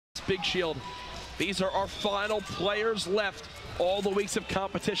Big Shield. These are our final players left. All the weeks of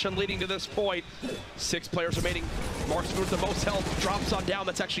competition leading to this point. 6 players remaining. Marksman with the most health drops on down.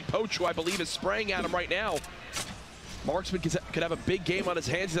 That's actually Poach, who I believe is spraying at him right now. Marksman could have a big game on his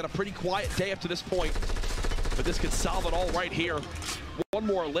hands. He's had a pretty quiet day up to this point. But this could solve it all right here. One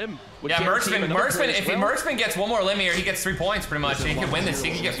more limb. Yeah, Marksman, if Marksman gets one more limb here, he gets 3 points pretty much. He could win this. He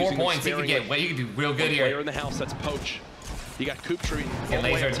could get 4 points. He could do real good here. Player in the house, that's Poach. You got Coop Tree all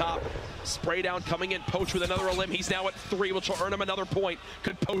the way on top. Spray down coming in. Poach with another limb. He's now at 3, which will earn him another point.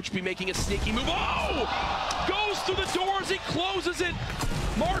 Could Poach be making a sneaky move? Oh! Goes through the doors. He closes it.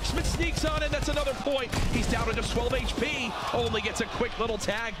 Marksman sneaks on it. That's another point. He's down to just 12 HP. Only gets a quick little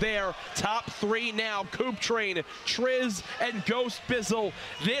tag there. Top 3 now. Coop Train, Triz, and Ghost Bizzle.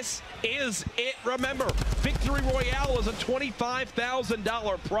 This is it. Remember, Victory Royale is a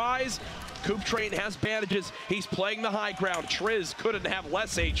 $25,000 prize. Coop Train has bandages. He's playing the high ground. Triz couldn't have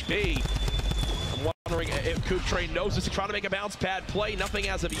less HP. I'm wondering if Coop Train knows this. He's trying to make a bounce pad play. Nothing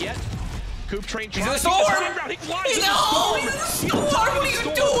as of yet. Coop Train tries to get the high ground. He flies in the storm. What are you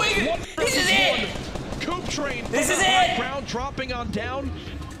doing? This is it. Coop Train. This is it. Ground dropping on down.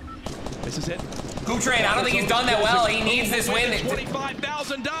 This is it. Coop Train, I don't think he's done that well. He needs this win.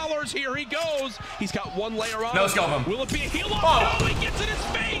 $25,000. Here he goes. He's got 1 layer on. No scope him. Will it be a heal up? Oh. No, he gets in his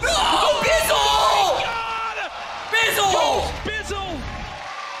face. No, Bizzle! Oh my God! Bizzle! Bizzle!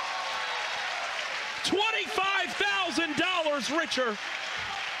 $25,000 richer.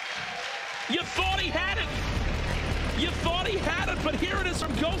 You thought he had it. You thought he had it, but here it is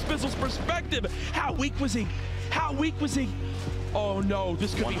from Ghost Bizzle's perspective. How weak was he? How weak was he? Oh no,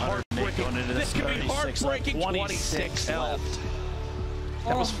 this could be heartbreaking. This could be heartbreaking. 26 left.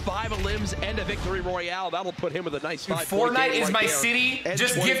 That was 5 limbs and a Victory Royale. That'll put him with a nice 5 Fortnite is my city.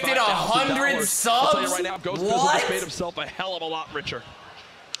 Just gifted 100 subs. I'll tell you right now, Ghost Bizzle has made himself a hell of a lot richer.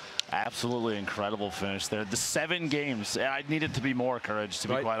 Absolutely incredible finish there. The 7 games. I needed to be more courage, to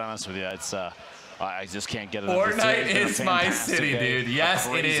be quite honest with you. It's I just can't get it. Fortnite is my city, dude. Yes,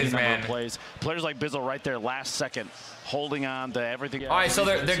 it is, man. Players like Bizzle right there, last second, holding on to everything. All right, so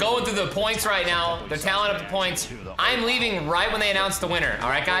they're going through the points right now. They're tallying up the points. I'm leaving right when they announce the winner. All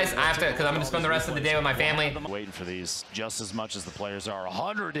right, guys? I have to, because I'm going to spend the rest of the day with my family. Waiting for these just as much as the players are.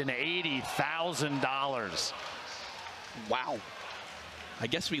 $180,000. Wow. I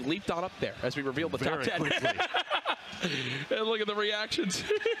guess we leaped on up there as we revealed the top 10. And look at the reactions.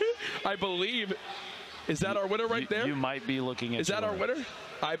 I believe, is that our winner right there? You might be looking at. Is that our winner?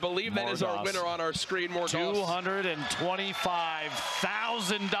 I believe that is our winner on our screen. More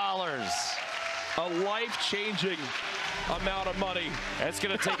 $225,000. A life-changing amount of money. It's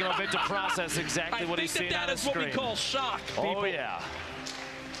going to take him a bit to process exactly what he's seeing on his screen. That is what we call shock, people. Oh yeah.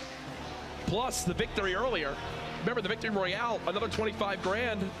 Plus the victory earlier. Remember the Victory Royale, another 25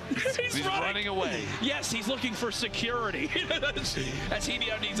 grand. He's running away. Yes, he's looking for security. As he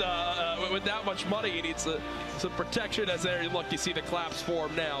needs, with that much money, he needs some protection. As there, look, you see the claps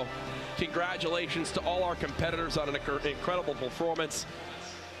form now. Congratulations to all our competitors on an incredible performance.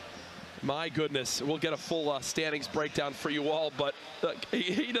 My goodness, we'll get a full standings breakdown for you all, but look,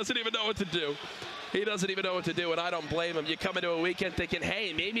 he doesn't even know what to do. He doesn't even know what to do, and I don't blame him. You come into a weekend thinking,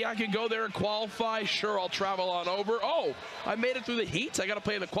 hey, maybe I can go there and qualify. Sure, I'll travel on over. Oh, I made it through the heats. I got to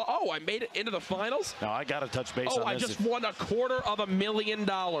play in the I made it into the finals. No, I got to touch base on this. Oh, I just won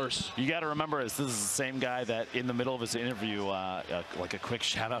 $250,000. You got to remember this is the same guy that in the middle of his interview, like a quick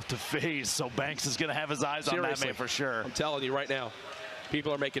shout out to FaZe. So Banks is going to have his eyes on that man for sure. I'm telling you right now.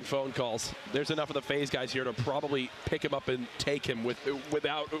 People are making phone calls. There's enough of the FaZe guys here to probably pick him up and take him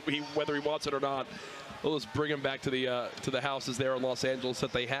without whether he wants it or not. We'll just bring him back to the houses there in Los Angeles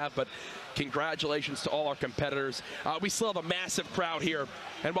that they have. But congratulations to all our competitors. We still have a massive crowd here.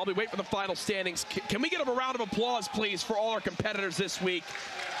 And while we wait for the final standings, can we get a round of applause, please, for all our competitors this week?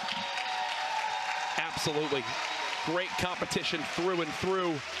 Absolutely. Great competition through and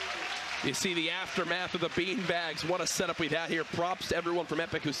through. You see the aftermath of the beanbags. What a setup we've had here. Props to everyone from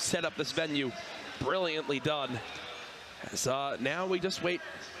Epic who set up this venue. Brilliantly done. As, now we just wait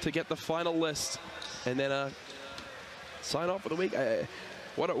to get the final list and then sign off for the week.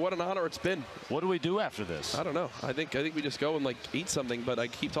 What an honor it's been. What do we do after this? I don't know. I think we just go and like eat something. But I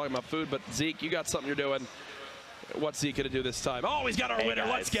keep talking about food. But Zeke, you got something you're doing. What's Zeke gonna do this time? Oh, he's got our winner.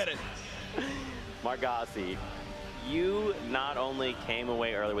 Guys. Let's get it. Margassi. You not only came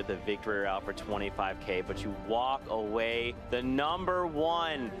away early with the victory route for 25K, but you walk away the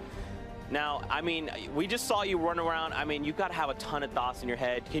 #1. Now, I mean, we just saw you run around. I mean, you've got to have a ton of thoughts in your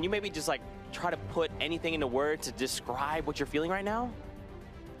head. Can you maybe just like try to put anything into words to describe what you're feeling right now?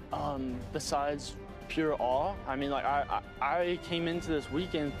 Besides pure awe. I mean, like, I came into this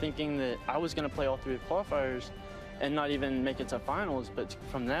weekend thinking that I was going to play all 3 qualifiers and not even make it to finals, but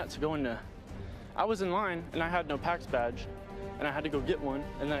from that to going to, I was in line and I had no PAX badge and I had to go get one,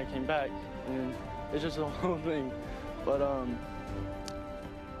 and then I came back and it's just the whole thing. But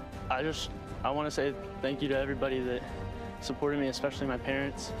I want to say thank you to everybody that supported me, especially my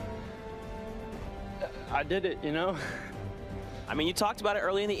parents. I did it, you know? I mean, you talked about it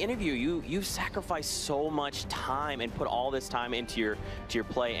early in the interview. You've sacrificed so much time and put all this time into your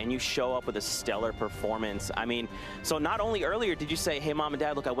play, and you show up with a stellar performance. I mean, so not only earlier did you say, hey, Mom and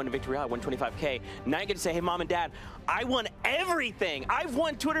Dad, look, I won a victory, I won 25K. Now you get to say, hey, Mom and Dad, I won everything. I've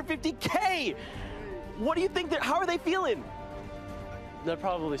won 250K. What do you think? How are they feeling? They're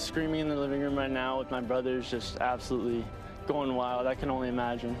probably screaming in the living room right now with my brothers just absolutely going wild. I can only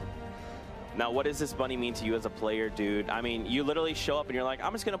imagine. Now, what does this money mean to you as a player, dude? I mean, you literally show up and you're like,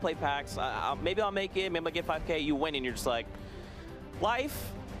 I'm just going to play PAX. Maybe I'll make it. Maybe I'll get 5K. You win and you're just like,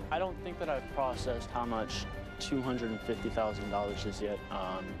 life? I don't think that I've processed how much $250,000 is yet.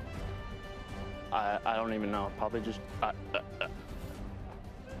 I don't even know. Probably just...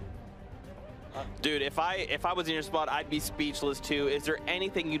 Dude, if I was in your spot, I'd be speechless too. Is there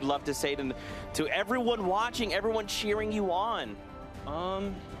anything you'd love to say to everyone watching, everyone cheering you on?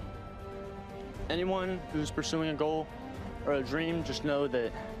 Anyone who's pursuing a goal or a dream, just know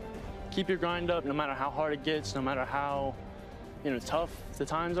that keep your grind up no matter how hard it gets, no matter how tough the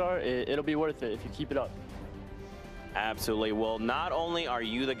times are, it'll be worth it if you keep it up. Absolutely. Well, not only are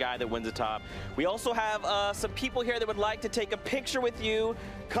you the guy that wins the top, we also have some people here that would like to take a picture with you.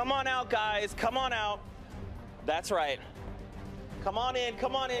 Come on out, guys. Come on out. That's right. Come on in.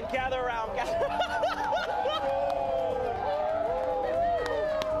 Come on in. Gather around.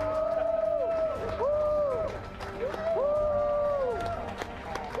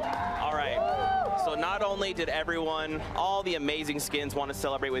 All right. So not only did everyone, all the amazing skins want to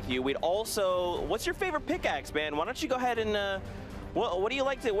celebrate with you, we'd also, what's your favorite pickaxe, man? Why don't you go ahead and, what do you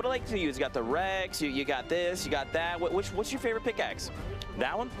like to use? You got the Rex, you got this, you got that. What's your favorite pickaxe?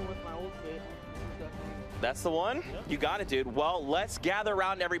 That one? That's the one? Yep. You got it, dude. Well, let's gather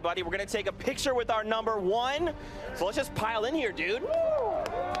around, everybody. We're going to take a picture with our number 1. So let's just pile in here, dude.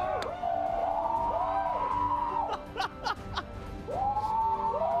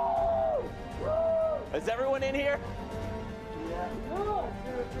 Is everyone in here? Yeah.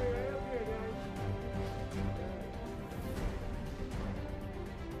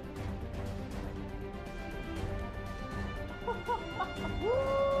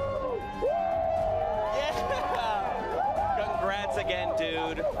 Congrats again,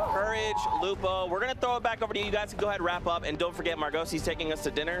 dude. Courage, Lupo. We're going to throw it back over to you. You guys can go ahead and wrap up. And don't forget, Margosi's taking us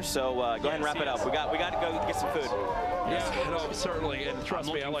to dinner, so go ahead and wrap it up. We got to go get some food. Yeah, no, certainly. And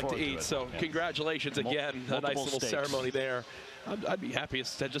trust me, I like to eat. So congratulations again. A nice little ceremony there. I'd be happy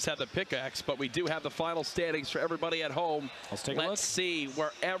to just have the pickaxe, but we do have the final standings for everybody at home. Let's see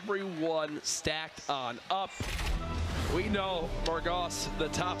where everyone stacked on up. We know Margos, the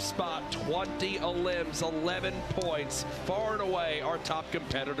top spot, 20 elims, 11 points, far and away our top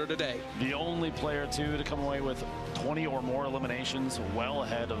competitor today. The only player, too, to come away with 20 or more eliminations, well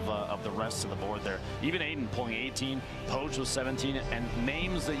ahead of the rest of the board there. Even Aiden pulling 18, Poach with 17, and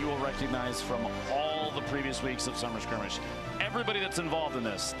names that you will recognize from all the previous weeks of Summer Skirmish. Everybody that's involved in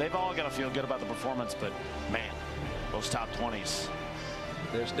this, they've all got to feel good about the performance, but man, those top 20s.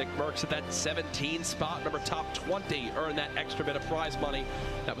 There's Nick Merckx at that 17 spot. Number top 20 earned that extra bit of prize money.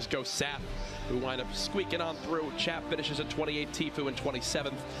 That was Ghost Sap, who wind up squeaking on through. Chap finishes at 28, Tifu in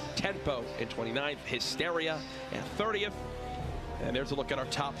 27th, Tempo in 29th, Hysteria at 30th. And there's a look at our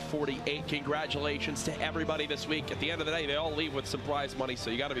top 48. Congratulations to everybody this week. At the end of the day, they all leave with some prize money, so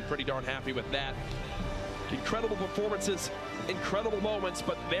you got to be pretty darn happy with that. Incredible performances, incredible moments,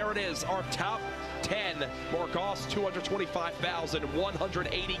 but there it is, our top 10. Margos, 225,000,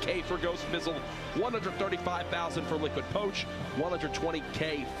 180K for Ghost Mizzle, 135,000 for Liquid Poach,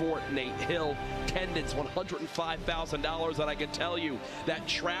 120K for Nate Hill, Tendons, $105,000, and I can tell you that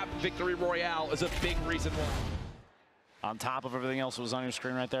Trap Victory Royale is a big reason why. On top of everything else that was on your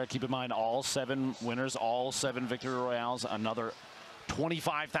screen right there, keep in mind all 7 winners, all 7 Victory Royales, another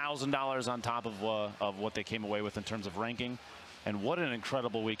 $25,000 on top of what they came away with in terms of ranking. And what an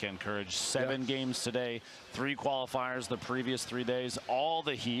incredible weekend, Courage. 7 games today, 3 qualifiers the previous 3 days, all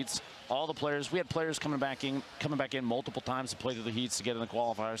the heats, all the players. We had players coming back in multiple times to play through the heats to get in the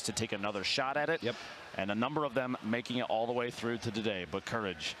qualifiers to take another shot at it. Yep. And a number of them making it all the way through to today. But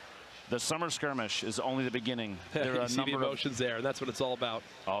Courage, The summer skirmish is only the beginning. There are you see the emotions there, and that's what it's all about.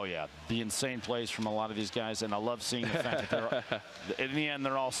 Oh yeah, the insane plays from a lot of these guys, and I love seeing the fact that they're, in the end,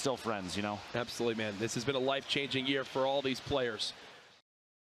 they're all still friends, you know? Absolutely, man. This has been a life-changing year for all these players.